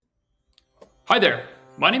Hi there,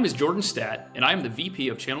 my name is Jordan Statt, and I am the VP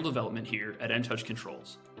of Channel Development here at ENTOUCH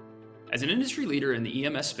Controls. As an industry leader in the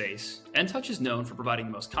EMS space, ENTOUCH is known for providing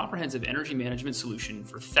the most comprehensive energy management solution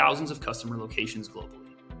for thousands of customer locations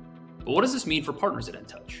globally. But what does this mean for partners at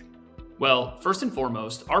ENTOUCH? Well, first and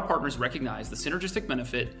foremost, our partners recognize the synergistic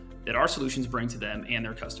benefit that our solutions bring to them and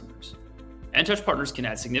their customers. ENTOUCH partners can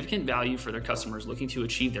add significant value for their customers looking to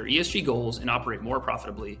achieve their ESG goals and operate more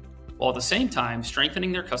profitably, while at the same time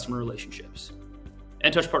strengthening their customer relationships.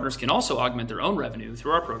 ENTOUCH partners can also augment their own revenue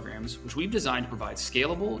through our programs, which we've designed to provide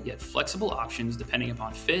scalable yet flexible options depending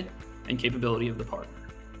upon fit and capability of the partner.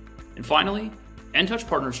 And finally, ENTOUCH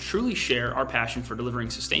partners truly share our passion for delivering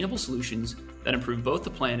sustainable solutions that improve both the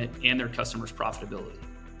planet and their customers' profitability.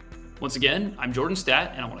 Once again, I'm Jordan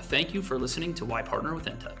Statt, and I want to thank you for listening to Why Partner with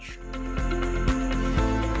ENTOUCH.